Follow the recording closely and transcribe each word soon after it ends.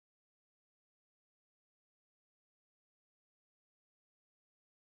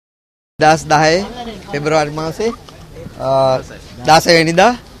2010 පෙබරවාරි මාසේ 16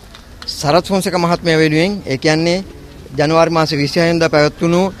 වෙනිදා සරත් ෆොන්සේක මහත්මයා වෙනුවෙන් ඒ කියන්නේ ජනවාරි මාසේ 26 වෙනිදා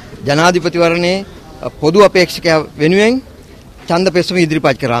පැවැත්වුණු ජනාධිපතිවරණයේ පොදු අපේක්ෂකයා වෙනුවෙන් ඡන්ද පෙත්සම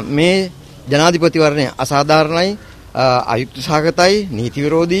ඉදිරිපත් කරා. මේ ජනාධිපතිවරණය අසාධාරණයි, අයුක්ති සහගතයි, නීති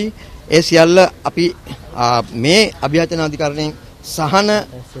විරෝධී. ඒ සියල්ල අපි මේ අභියාචන අධිකරණයෙන් සහන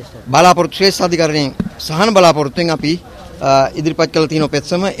බලාපොරොත්තු ශ්‍රේෂ්ඨ අධිකරණයෙන් සහන බලාපොරොත්තුෙන් අපි ඉදිරිපත් කළ තියෙන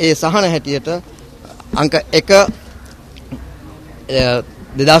පෙත්සම ඒ සහන හැටියට අංක 1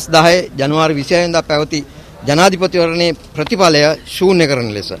 2010 ජනවාරි 26 වෙනිදා පැවති ජනාධිපතිවරණයේ ප්‍රතිඵලය ශූන්‍ය කරන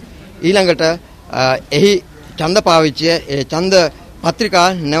ලෙස ඊළඟට එහි ඡන්ද පාවිච්චිය ඒ ඡන්ද පත්‍රිකා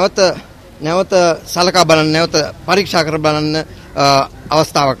නැවත සලකා බලන්න, නැවත පරීක්ෂා කර බලන්න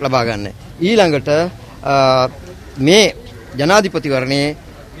අවස්ථාවක් ලබා ගන්න. ඊළඟට මේ ජනාධිපතිවරණයේ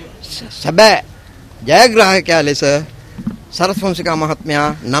සැබෑ ජයග්‍රාහකයා ලෙස සරත් ෆොන්සේකා මහත්මයා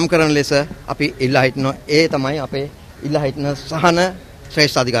නම් කරන ලෙස අපි ඉල්ලා හිටනවා. ඒ තමයි අපේ ඉල්ලා හිටන සහන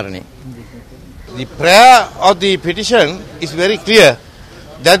ශ්‍රේෂ්ඨ අධිකරණය. The prayer of the petition is very clear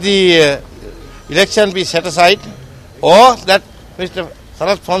that the election be set aside or that Mr.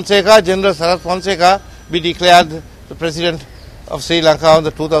 Sarath Fonseka, General Sarath Fonseka, be declared the President of Sri Lanka on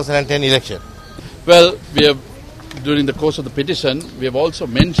the 2010 election. Well, we have, during the course of the petition, we have also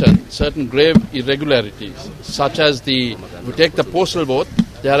mentioned certain grave irregularities, such as if we take the postal vote,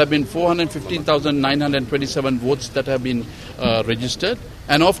 there have been 415,927 votes that have been registered,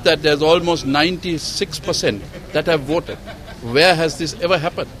 and of that there's almost 96% that have voted. Where has this ever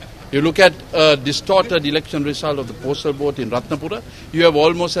happened? You look at a distorted election result of the postal vote in Ratnapura, you have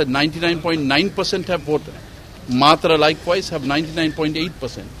almost at 99.9% have voted. Matra likewise have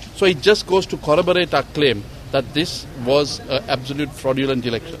 99.8%. So it just goes to corroborate our claim that this was an absolute fraudulent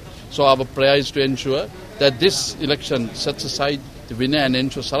election. So our prayer is to ensure that this election sets aside the winner and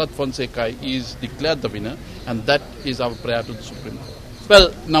ensure Sarath Fonseka is declared the winner, and that is our prayer to the Supreme Court.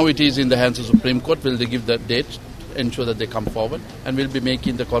 Well, now it is in the hands of the Supreme Court. Will they give the date, ensure that they come forward, and we'll be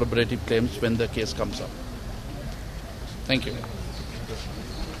making the corroborative claims when the case comes up. Thank you.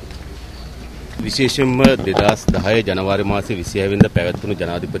 විශේෂයෙන්ම 2010 ජනවාරි මාසේ 26 වෙනිදා පැවැත්වුණු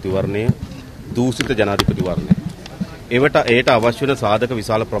ජනාධිපතිවරණය දූෂිත ජනාධිපතිවරණය. ඒට අවශ්‍ය වන සාධක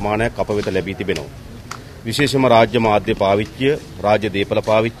විශාල ප්‍රමාණයක් අප වෙත ලැබී තිබෙනවා. විශේෂයෙන්ම රාජ්‍ය මාධ්‍ය පාවිච්චිය, රාජ්‍ය දේපල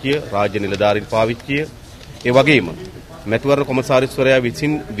පාවිච්චිය, රාජ්‍ය නිලධාරීන් පාවිච්චිය, ඒ වගේම මැතිවරණ කොමසාරිස්වරයා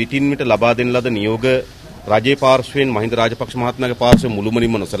විසින් විටින් විට ලබා දෙන ලද නියෝග රජයේ පාර්ශ්වයෙන් මහින්ද රාජපක්ෂ මහත්මයාගේ පාර්ශ්වයෙන්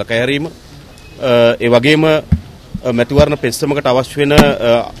මුළුමනින්ම නොසලකා හැරීම, ඒ වගේම මැතිවරණ පෙත්සමකට අවශ්‍ය වෙන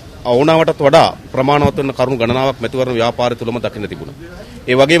අවුණාවටත් වඩා ප්‍රමාණවත් වන කරුණු ගණනාවක් මැතිවරණ ව්‍යාපාරය තුලම දකින්න තිබුණා.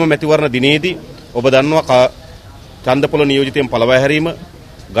 ඒ වගේම මැතිවරණ දිනේදී ඔබ දන්නවා ඡන්දපොළ නියෝජිතයන් පළවා හැරීම,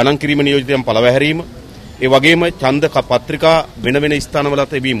 ගණන් කිරීම නියෝජිතයන් පළවා හැරීම, ඒ වගේම ඡන්ද පත්‍රිකා වෙන වෙන ස්ථානවල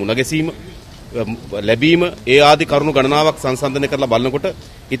තිබී මුණ ගැසීම ලැබීම, ඒ ආදී කරුණු ගණනාවක් සංසන්දනය කරලා බලනකොට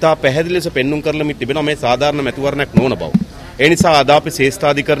ඉතා පැහැදිලි ලෙස පෙන්눔 කරලා තිබෙනවා මේ සාධාරණ මැතිවරණයක් නොවන බව. ඒ නිසා අද අපි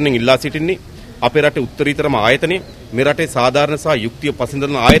ශ්‍රේෂ්ඨාධිකරණයෙන් ඉල්ලා සිටින්නේ අපේ රටේ උත්තරීතරම ආයතනය, මේ රටේ සාධාරණ සහ යුක්තිය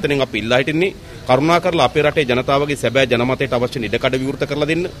පසඳන ආයතනයෙන් අපි ඉල්ලා හිටින්නේ කරුණාකරලා අපේ රටේ ජනතාවගේ සැබෑ ජනමතයට අවශ්‍ය ඉඩකඩ විවෘත කරලා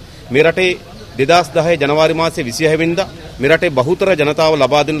දෙන්න. මේ රටේ 2010 ජනවාරි මාසේ 26 වෙනිදා මේ රටේ බහුතර ජනතාව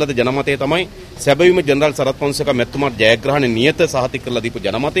ලබා දෙන ලද ජනමතය තමයි සැබවින්ම ජනරල් සරත් ෆොන්සේකා මැතිතුමාට ජයග්‍රහණ නියත සහතික කරලා දීපු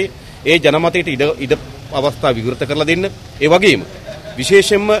ජනමතය. ඒ ජනමතයට ඉඩ අවස්ථා විවෘත කරලා දෙන්න. ඒ වගේම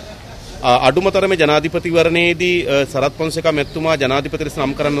විශේෂයෙන්ම අඩුමතරමේ ජනාධිපතිවරණයේදී සරත් ෆොන්සේකා මැතිතුමා ජනාධිපති ලෙස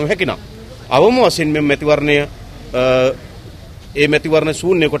නම් කරන්න නොහැකි නම් අවම වශයෙන් මේ මැතිවරණය ඒ මැතිවරණ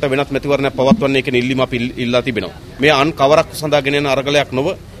ශූන්‍ය කොට වෙනත් මැතිවරණයක් පවත්වන්නේ කියන ඉල්ලීම අපි ඉල්ලා තිබෙනවා. මේ අන් කවරක් සඳහාගෙන යන අරගලයක් නොව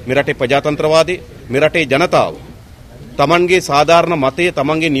මේ රටේ ප්‍රජාතන්ත්‍රවාදී, මේ රටේ ජනතාව තමන්ගේ සාධාරණ මතය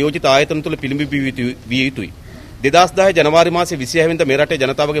තමන්ගේ නියෝජිත ආයතන තුළ පිළිඹිබිය යුතුයි. 2010 ජනවාරි මාසේ 26 වෙනිදා මේ රටේ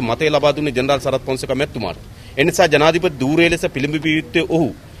ජනතාවගේ මතය ලබා දුන්නේ ජනරල් සරත් ෆොන්සේකා මැතිතුමාට. එනිසා ජනාධිපති ධූරයේ ලෙස පිළිඹිබිය යුත්තේ ඔහු.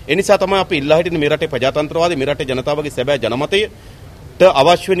 එනිසා තමයි අපි ඉල්ලා හිටින්නේ මේ රටේ ප්‍රජාතන්ත්‍රවාදී, මේ රටේ ජනතාවගේ සැබෑ ජනමතය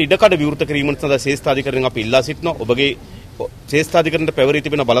අවශ්‍ය වෙන ඉඩකඩ විවෘත කිරීම සඳහා ශ්‍රේෂ්ඨාධිකරණයෙන් අපි ඉල්ලා සිටිනවා. ඔබගේ ශ්‍රේෂ්ඨාධිකරණයට පැවරී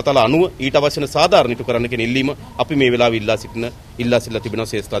තිබෙන බලතල අනුව ඊට අවශ්‍ය වෙන සාධාරණ ඉටු කරන්න කියන ඉල්ලීම අපි මේ වෙලාවේ ඉල්ලා සිටින තිබෙනවා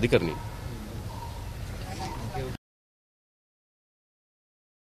ශ්‍රේෂ්ඨාධිකරණයෙන්.